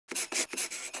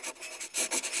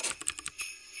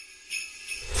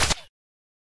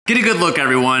Get a good look,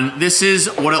 everyone. This is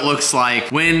what it looks like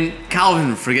when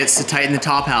Calvin forgets to tighten the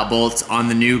top hat bolts on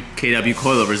the new KW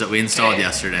coilovers that we installed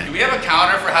yesterday. Do we have a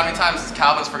counter for how many times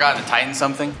Calvin's forgotten to tighten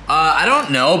something? I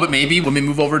don't know, but maybe when we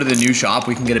move over to the new shop,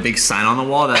 we can get a big sign on the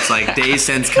wall that's like, days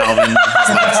since Calvin has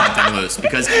left something loose.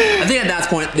 Because I think at that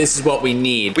point, this is what we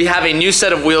need. We have a new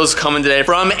set of wheels coming today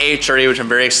from HRE, which I'm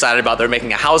very excited about. They're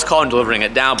making a house call and delivering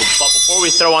it down. But before we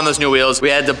throw on those new wheels, we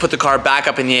had to put the car back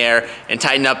up in the air and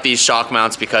tighten up these shock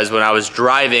mounts because when I was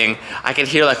driving, I could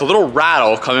hear like a little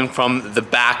rattle coming from the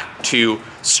back two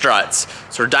struts.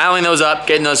 So we're dialing those up,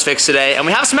 getting those fixed today, and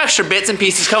we have some extra bits and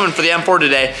pieces coming for the M4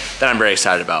 today that I'm very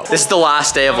excited about. This is the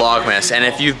last day of Vlogmas, and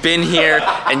if you've been here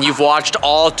and you've watched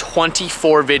all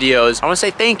 24 videos, I wanna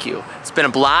say thank you. It's been a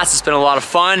blast, it's been a lot of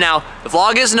fun. Now, the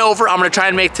vlog isn't over. I'm gonna try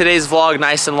and make today's vlog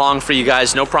nice and long for you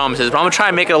guys, no promises, but I'm gonna try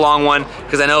and make it a long one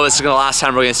because I know this is gonna last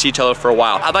time we're gonna see each other for a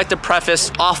while. I'd like to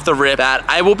preface off the rip that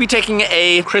I will be taking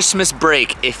a Christmas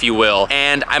break, if you will,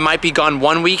 and I might be gone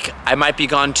 1 week, I might be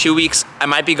gone 2 weeks, I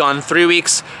might be gone 3 weeks.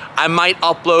 I might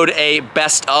upload a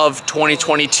best of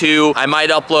 2022. I might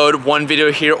upload one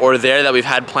video here or there that we've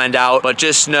had planned out, but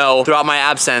just know throughout my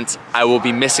absence, I will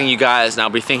be missing you guys and I'll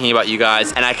be thinking about you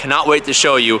guys, and I cannot wait to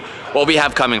show you what we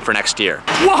have coming for next year.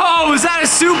 Whoa, is that a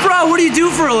Supra? What do you do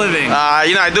for a living? You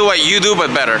know, I do what you do,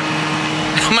 but better.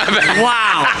 My bad.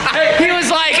 Wow. He was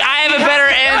like, I have a better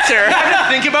answer. I had to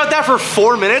think about that for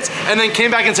 4 minutes and then came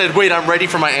back and said, wait, I'm ready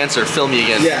for my answer. Fill me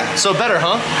again. Yeah. So better,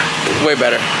 huh? Way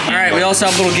better. All right, we also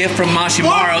have a little gift from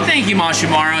Mashimaro. Thank you,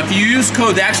 Mashimaro. If you use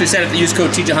code, they actually said if you use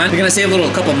code TJHunt, you're gonna save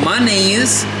a couple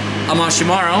monies on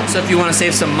Mashimaro. So if you wanna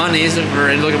save some monies if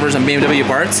you're looking for some BMW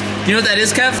parts. You know what that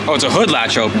is, Kev? Oh, it's a hood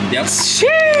latch open. Yep.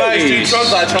 Nice, dude.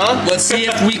 Trunk latch, huh? Let's see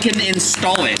if we can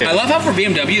install it. I love how for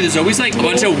BMW, there's always like a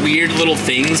bunch of weird little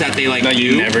things that they like that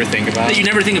you never think about. That you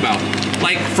never think about.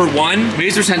 Like for one,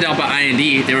 these were sent out by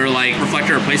IND. They were like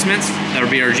reflector replacements that were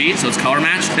BRG, so it's color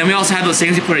matched. Then we also had those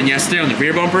things you put in yesterday on the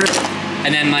rear bumper.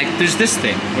 And then like, there's this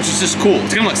thing, which is just cool.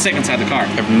 It's gonna look sick inside the car. I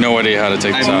have no idea how to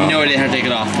take this out. I have no idea how to take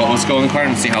it off, but let's go in the car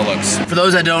and see how it looks. For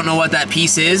those that don't know what that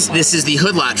piece is, this is the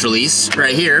hood latch release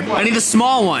right here. I need the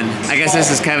small one. I guess this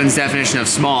is Kevin's definition of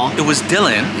small. It was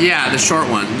Dylan. Yeah, the short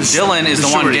one. Dylan is the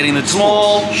one getting the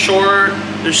small, short.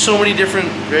 There's so many different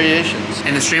variations.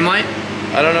 And the Streamlight?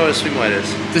 I don't know what a Streamlight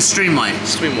is. The Streamlight.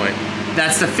 Streamlight.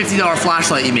 That's the $50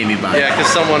 flashlight you made me buy. Yeah, because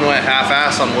someone went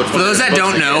half-ass on which one. For those that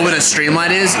don't know what a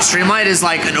Streamlight is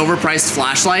like an overpriced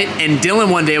flashlight. And Dylan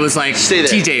one day was like,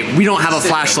 TJ, we don't have a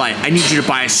flashlight. I need you to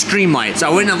buy a Streamlight. So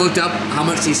I went and looked up how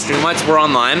much these Streamlights were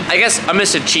online. I guess I'm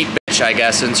just a cheap bitch, I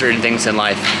guess, in certain things in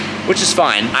life, which is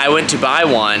fine. I went to buy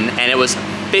one and it was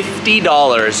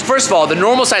 $50. First of all, the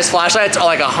normal size flashlights are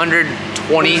like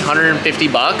 120, 150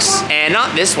 bucks. And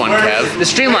not this one, Kev. The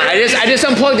Streamlight, I just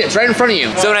unplugged it. It's right in front of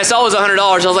you. So when I saw it was $100,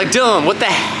 I was like, Dylan, what the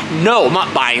heck? No, I'm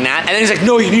not buying that. And then he's like,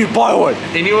 no, you need to buy one.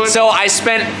 So I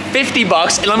spent 50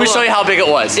 bucks, and let me show you how big it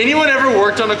was. Anyone ever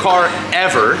worked on a car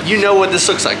ever, you know what this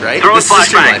looks like, right? Throw this a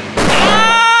flashlight.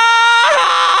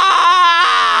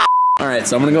 All right,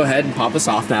 so I'm gonna go ahead and pop this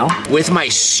off now. With my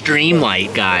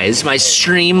Streamlight, guys. My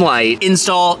Streamlight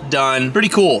install done. Pretty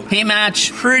cool. Paint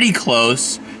match, pretty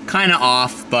close. Kind of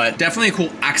off, but definitely a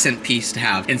cool accent piece to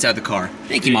have inside the car.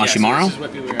 Thank you, Mashimaro. So this is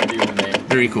what people are gonna do when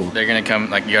very cool. They're gonna come,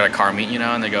 like you got a car meet, you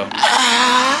know, and they go,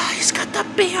 he's got the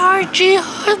BRG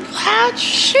hood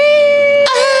latch.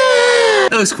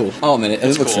 That looks cool. I'll admit it.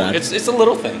 It looks cool. rad. It's a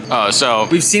little thing. Oh, so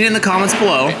we've seen it in the comments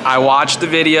below. I watched the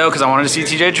video because I wanted to see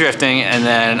TJ drifting, and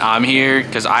then I'm here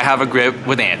because I have a grip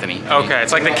with Anthony. Okay,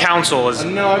 it's like the council is.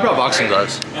 No, I brought boxing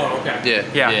gloves. Oh, okay.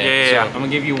 Yeah. So I'm gonna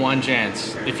give you one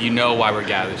chance if you know why we're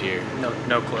gathered here. No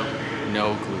clue.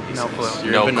 No clue. No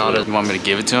clue. No clue. You want me to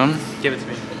give it to him? Give it to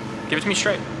me. Give it to me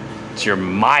straight. It's your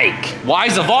mic. Why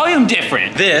is the volume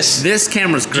different? This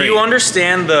camera's great. Do you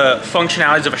understand the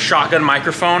functionalities of a shotgun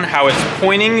microphone? How it's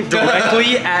pointing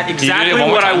directly at exactly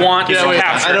what I want to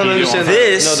capture. I don't understand.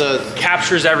 This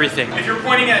captures everything. If you're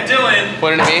pointing at Dylan,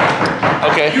 pointing at me?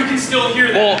 Okay. You can still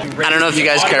hear that. I don't know if you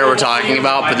guys care what we're talking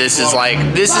about, but this is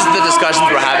the discussions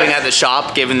we're having at the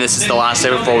shop, given this is the last day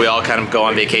before we all kind of go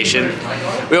on vacation.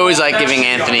 We always like giving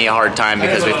Anthony a hard time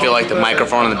because we feel like the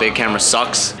microphone on the big camera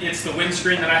sucks. It's the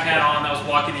windscreen that I had on that was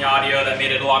blocking the audio that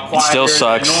made it a lot quieter. Still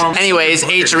sucks. Anyways,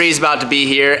 HRE is about to be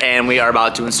here and we are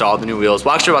about to install the new wheels.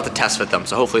 We're actually about to test fit them,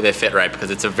 so hopefully they fit right because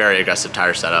it's a very aggressive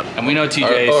tire setup. And we know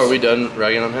TJ. Are we done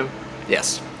ragging on him?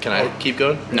 Yes. Can I keep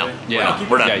going? No. Yeah.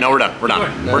 We're done. No, we're done. We're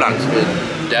done. We're done.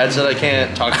 Dad said I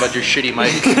can't talk about your shitty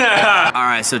mic. All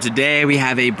right, so today we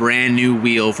have a brand new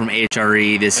wheel from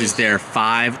HRE. This is their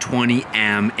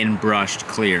 520M in brushed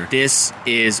clear. This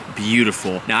is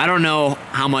beautiful. Now, I don't know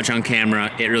how much on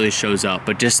camera it really shows up,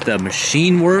 but just the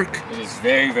machine work. It is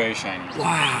very, very shiny.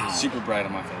 Wow. Super bright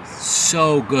on my face.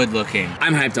 So good looking.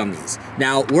 I'm hyped on these.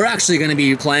 Now, we're actually gonna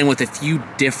be playing with a few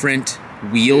different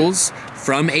wheels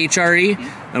from HRE,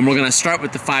 and we're gonna start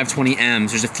with the 520Ms.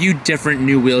 There's a few different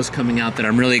new wheels coming out that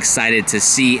I'm really excited to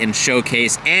see and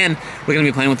showcase, and we're gonna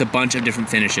be playing with a bunch of different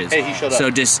finishes. Hey, he showed up.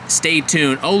 So just stay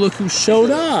tuned. Oh, look who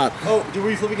showed up. Oh, were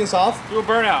you flipping us off? Do a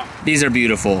burnout. These are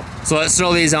beautiful. So let's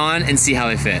throw these on and see how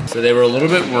they fit. So they were a little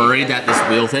bit worried that this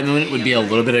wheel fitment would be a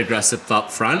little bit aggressive up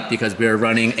front because we are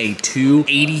running a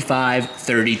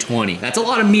 285/30/20. That's a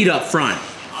lot of meat up front.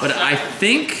 But I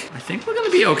think we're gonna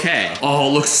be okay. Oh,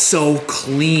 it looks so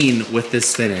clean with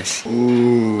this finish.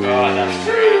 Ooh. Oh, that's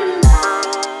great.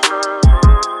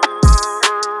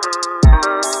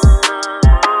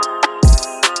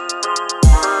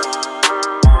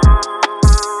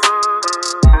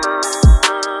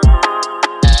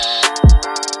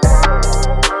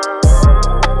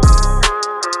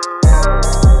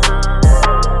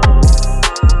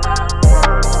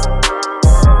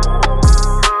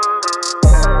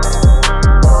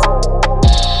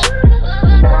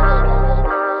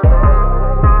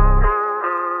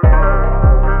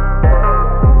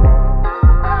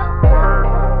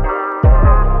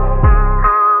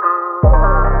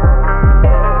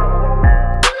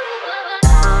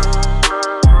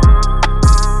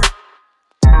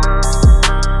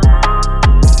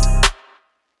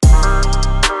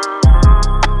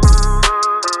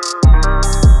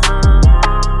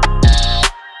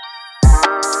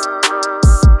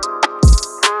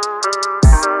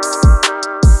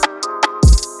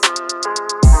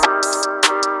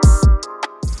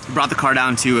 Brought the car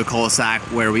down to a cul-de-sac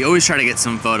where we always try to get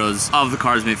some photos of the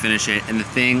cars when we finish it, and the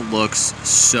thing looks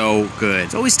so good.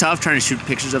 It's always tough trying to shoot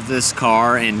pictures of this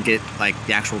car and get like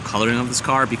the actual coloring of this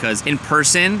car because in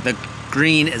person the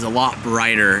green is a lot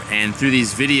brighter, and through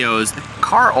these videos the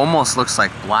car almost looks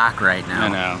like black right now. I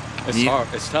know. It's hard.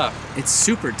 It's tough. It's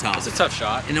super tough. It's a tough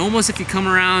shot. And almost if you come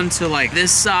around to like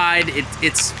this side,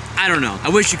 it's I don't know. I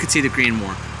wish you could see the green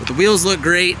more. But the wheels look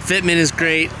great, fitment is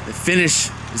great, the finish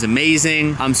is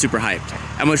amazing. I'm super hyped.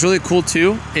 And what's really cool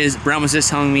too is Brown was just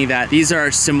telling me that these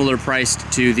are similar priced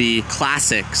to the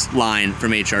Classics line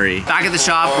from HRE. Back at the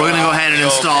shop, we're gonna go ahead and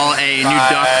install a new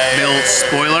duckbill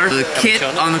spoiler. The kit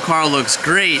on the car looks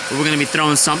great, but we're gonna be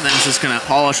throwing something that's just gonna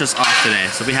polish us off today.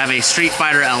 So we have a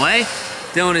StreetFighter LA.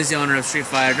 Dylan is the owner of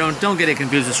StreetFighter. Don't get it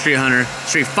confused with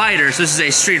StreetFighter. So this is a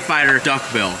StreetFighter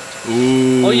duckbill.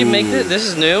 Ooh. Oh, you make this? This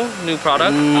is new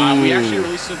product? We actually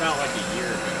released it about like a year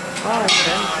ago. Oh,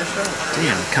 okay.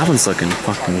 Damn, Calvin's looking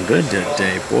fucking good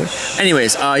today, boy.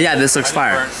 Anyways, yeah, this looks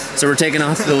fire. So we're taking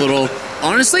off the little,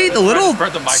 honestly, the little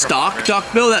stock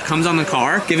duckbill that comes on the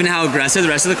car, given how aggressive the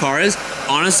rest of the car is,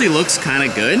 honestly looks kind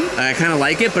of good. I kind of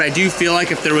like it, but I do feel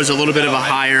like if there was a little bit of a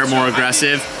higher, more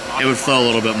aggressive, it would flow a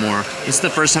little bit more. This is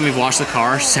the first time we've washed the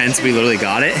car since we literally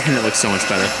got it, and it looks so much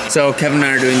better. So Kevin and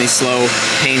I are doing these slow,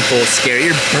 painful, scary.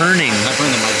 You're burning. I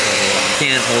burned the microphone.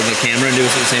 Can't hold the camera and do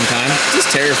this at the same time. This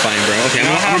is terrifying, bro. Okay,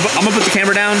 I'm gonna put the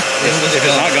camber down. If it's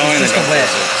not going, Just a wedge.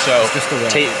 So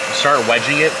start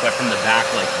wedging it, but from the back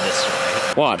like this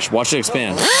way. Watch it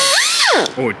expand.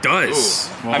 Oh, it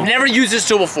does. Well, I've never used this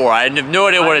tool before. I have no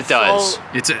idea what it does.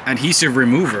 it's an adhesive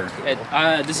remover.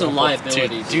 This is a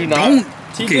liability. Do not. Don't.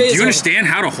 TJ Okay, do is you understand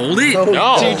how to hold it?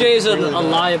 No. TJ is a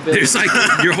liability. There's like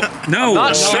you're no.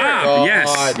 not Stop. sure. Oh, Yes.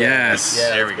 God. Yes. Yeah,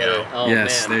 There we go. Oh,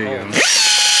 Yes. man. There you go.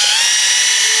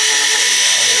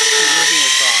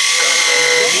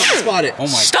 Spot it. Oh my.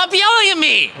 Stop yelling at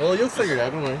me! Well, you'll figure it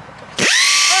out, don't worry.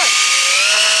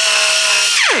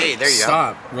 Hey, there you go.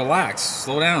 Stop. Relax.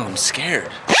 Slow down. I'm scared.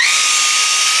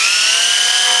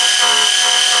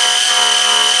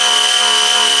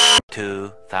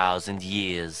 2,000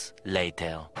 years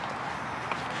later.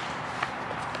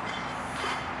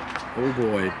 Oh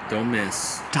boy, don't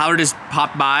miss. Tyler just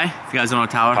popped by. If you guys don't know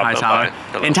Tyler, hi Tyler.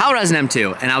 Hello. And Tyler has an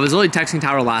M2, and I was really texting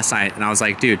Tyler last night, and I was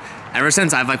like, dude, ever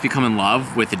since I've like become in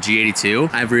love with the G82,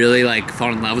 I've really like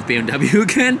fallen in love with BMW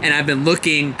again, and I've been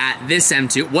looking at this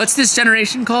M2. What's this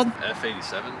generation called?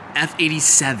 F87.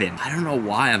 F87. I don't know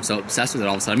why I'm so obsessed with it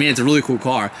all of a sudden. I mean, it's a really cool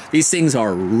car. These things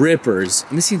are rippers.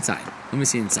 Let me see inside. Let me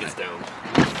see inside.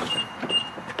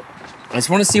 I just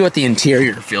want to see what the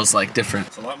interior feels like different.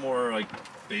 It's a lot more like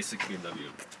basic BMW.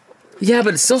 Yeah,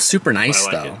 but it's still super nice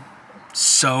I like though. it.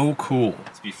 So cool.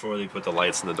 It's before they put the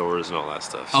lights in the doors and all that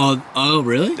stuff. So. Oh,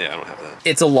 really? Yeah, I don't have that.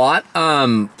 It's a lot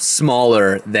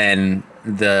smaller than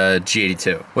the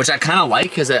G82, which I kind of like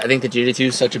because I think the G82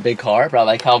 is such a big car, but I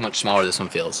like how much smaller this one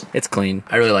feels. It's clean.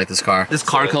 I really like this car. This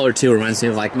car color too reminds me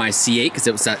of like my C8 because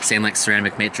it was that same like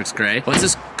ceramic matrix gray. What's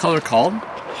this color called?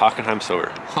 Hockenheim Silver.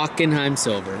 Hockenheim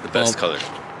Silver. The best color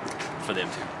for them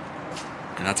too.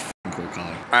 And that's a f***ing cool color.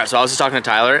 All right, so I was just talking to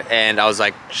Tyler and I was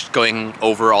like just going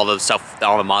over all the stuff,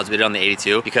 all the mods we did on the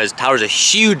 82 because Tyler's a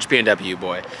huge BMW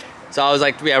boy. So I was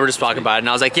like, yeah, we're just talking about it. And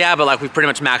I was like, yeah, but like we pretty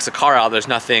much maxed the car out. There's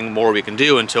nothing more we can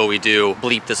do until we do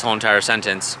bleep this whole entire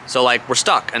sentence. So like we're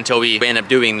stuck until we end up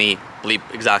doing the bleep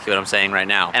exactly what I'm saying right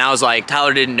now. And I was like,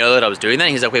 Tyler didn't know that I was doing that.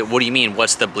 He's like, wait, what do you mean?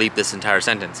 What's the bleep this entire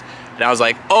sentence? And I was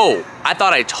like, oh, I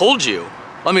thought I told you.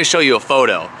 Let me show you a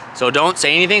photo. So don't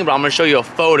say anything, but I'm gonna show you a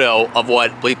photo of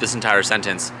what bleep this entire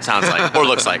sentence sounds like or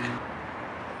looks like.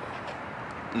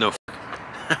 No.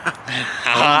 Oh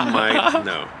my,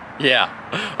 no.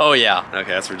 Yeah. Oh yeah.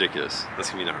 Okay, that's ridiculous. That's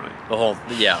gonna be gnarly. The whole,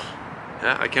 yeah.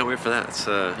 Yeah, I can't wait for that. It's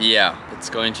yeah, it's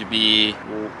going to be,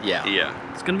 yeah.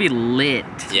 Yeah. It's gonna be lit.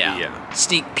 Yeah. Yeah.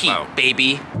 Sneak peek,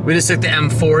 baby. We just took the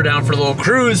M4 down for a little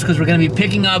cruise because we're gonna be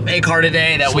picking up a car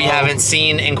today that we haven't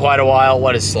seen in quite a while.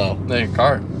 What is slow? The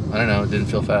car. I don't know, it didn't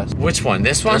feel fast. Which one?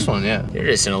 This one? This one, yeah. You're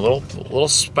just in a little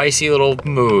spicy little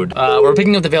mood. We're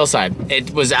picking up the Veilside.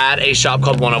 It was at a shop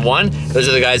called 101. Those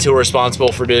are the guys who were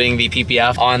responsible for doing the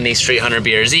PPF on the StreetFighter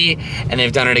BRZ, and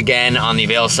they've done it again on the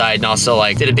Veilside and also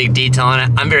like did a big detail on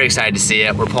it. I'm very excited to see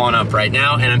it. We're pulling up right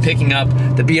now and I'm picking up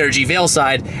the BRG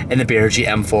Veilside and the BRG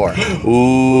M4.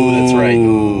 Ooh, that's right.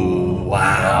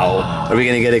 Wow. Are we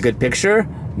gonna get a good picture?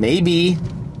 Maybe,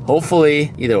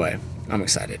 hopefully, either way. I'm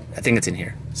excited. I think it's in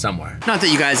here somewhere. Not that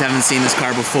you guys haven't seen this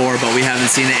car before, but we haven't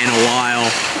seen it in a while.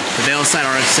 The Veilside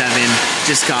RX-7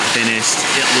 just got finished.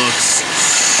 It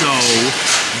looks so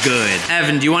good.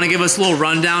 Evan, do you want to give us a little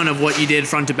rundown of what you did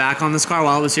front to back on this car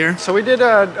while it was here? So we did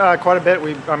quite a bit.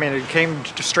 I mean, it came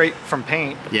straight from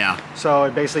paint. Yeah. So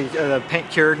it basically, the paint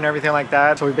cured and everything like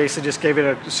that. So we basically just gave it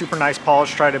a super nice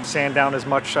polish, tried to sand down as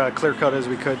much clear coat as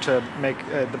we could to make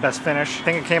the best finish. I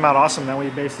think it came out awesome. Then we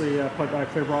basically put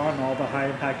clear bra on all the high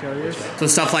impact areas. So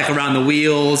stuff like around the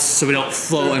wheels, so we don't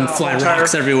float and fly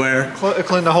rocks everywhere.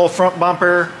 Clean the whole front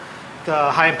bumper,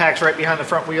 the high impacts right behind the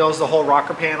front wheels, the whole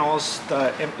rocker panels,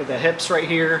 the hips right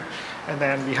here, and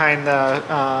then behind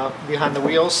the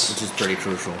wheels, which is pretty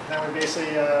crucial. Then we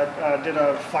basically did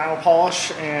a final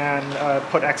polish and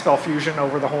put XPEL Fusion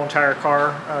over the whole entire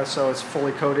car, so it's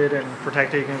fully coated and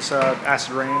protected against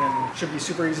acid rain, and should be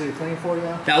super easy to clean for you.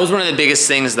 That was one of the biggest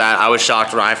things that I was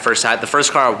shocked when I first had. The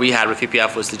first car we had with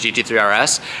PPF was the GT3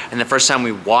 RS, and the first time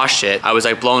we washed it, I was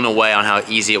like blown away on how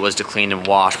easy it was to clean and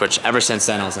wash, which ever since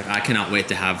then I was like, I cannot wait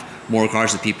to have more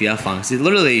cars with PPF on. Because it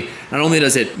literally, not only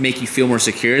does it make you feel more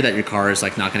secure that your car is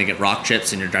like not gonna get rock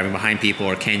chips and you're driving behind people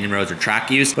or canyon roads or track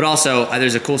use, but also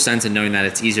there's a cool sense in knowing that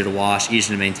it's easier to wash,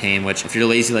 easier to maintain, which if you're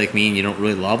lazy like me and you don't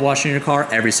really love washing your car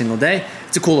every single day,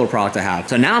 it's a cool little product to have.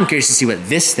 So now I'm curious to see what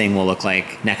this thing will look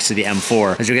like next to the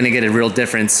M4, because you're gonna get a real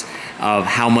difference of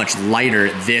how much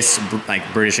lighter this like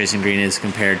British Racing Green is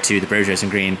compared to the British Racing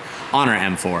Green on our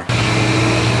M4.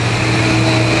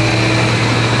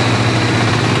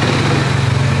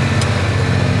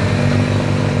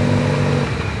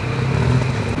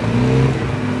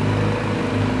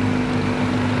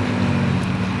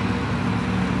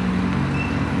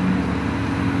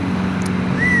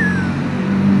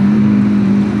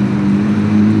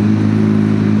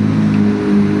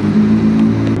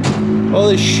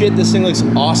 Holy shit, this thing looks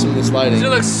awesome, this lighting. It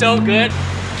looks so good.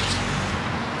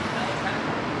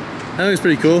 That looks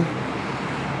pretty cool.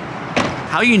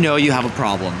 How you know you have a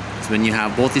problem is when you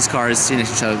have both these cars sitting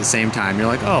next to each other at the same time. You're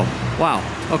like, oh, wow,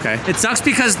 okay. It sucks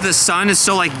because the sun is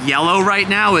so like yellow right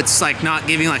now. It's like not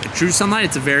giving like a true sunlight.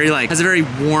 It's a very like, has a very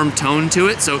warm tone to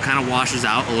it. So it kind of washes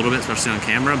out a little bit, especially on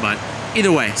camera, but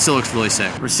either way, still looks really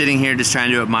sick. We're sitting here just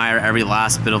trying to admire every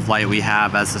last bit of light we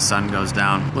have as the sun goes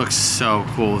down. Looks so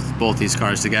cool with both these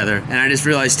cars together. And I just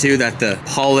realized too that the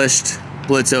polished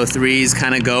Blitz 03s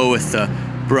kind of go with the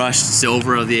brushed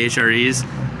silver of the HREs.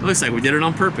 It looks like we did it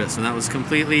on purpose, and that was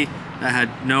completely, I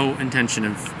had no intention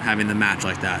of having the match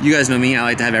like that. You guys know me, I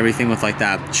like to have everything with like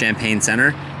that champagne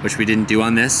center, which we didn't do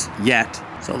on this yet.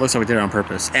 So it looks like we did it on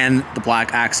purpose. And the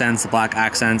black accents,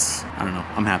 I don't know,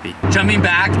 I'm happy. Jumping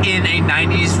back in a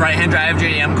 90s right-hand drive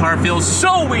JDM car feels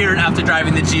so weird after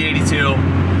driving the G82.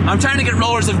 I'm trying to get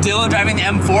rollers of Dylan driving the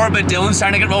M4, but Dylan's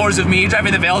trying to get rollers of me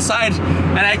driving the Veilside,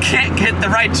 and I can't get the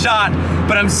right shot,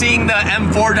 but I'm seeing the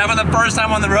M4 driving the first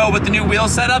time on the road with the new wheel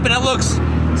setup, and it looks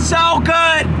so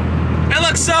good. It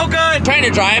looks so good. Trying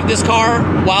to drive this car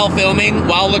while filming,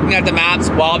 while looking at the maps,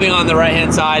 while being on the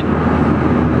right-hand side,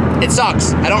 it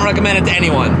sucks. I don't recommend it to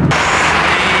anyone.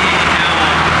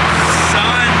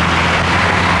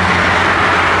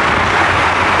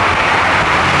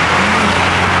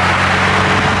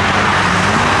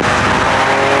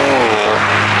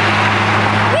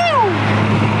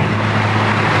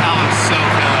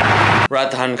 We're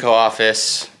at the Hunco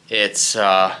office. It's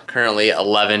currently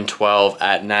 11:12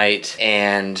 at night,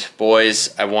 and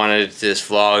boys, I wanted this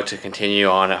vlog to continue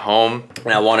on at home,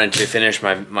 and I wanted to finish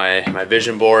my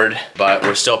vision board, but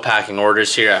we're still packing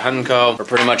orders here at Hunco. We're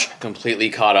pretty much completely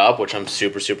caught up, which I'm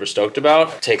super stoked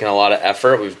about. Taking a lot of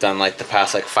effort. We've done like the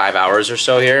past like 5 hours or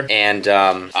so here, and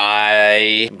I'm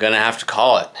gonna have to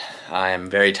call it. I'm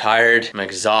very tired. I'm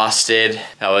exhausted.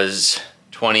 That was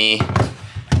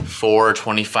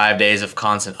 25 days of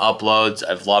constant uploads.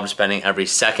 I've loved spending every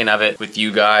second of it with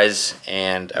you guys,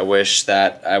 and I wish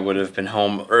that I would have been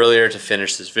home earlier to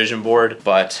finish this vision board,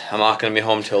 but I'm not gonna be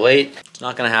home till late. It's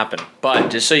not gonna happen. But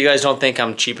just so you guys don't think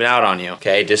I'm cheaping out on you,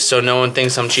 okay? Just so no one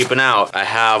thinks I'm cheaping out, I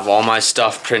have all my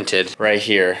stuff printed right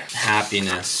here.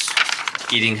 Happiness,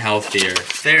 eating healthier,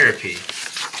 therapy,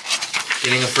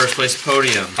 getting a first place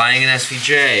podium, buying an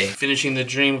SVJ, finishing the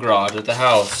dream garage at the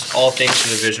house, all thanks to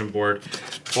the vision board.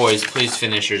 Boys, please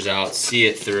finish yours out, see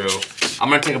it through. I'm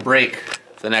gonna take a break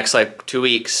for the next like 2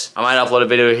 weeks. I might upload a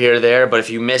video here or there, but if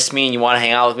you miss me and you wanna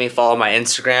hang out with me, follow my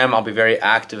Instagram. I'll be very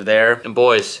active there. And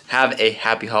boys, have a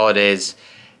happy holidays,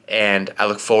 and I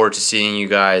look forward to seeing you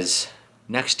guys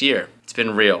next year. It's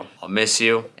been real. I'll miss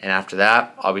you, and after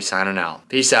that, I'll be signing out.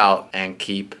 Peace out, and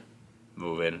keep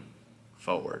moving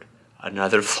forward.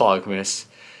 Another vlogmas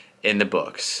in the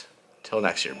books. Till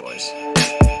next year, boys.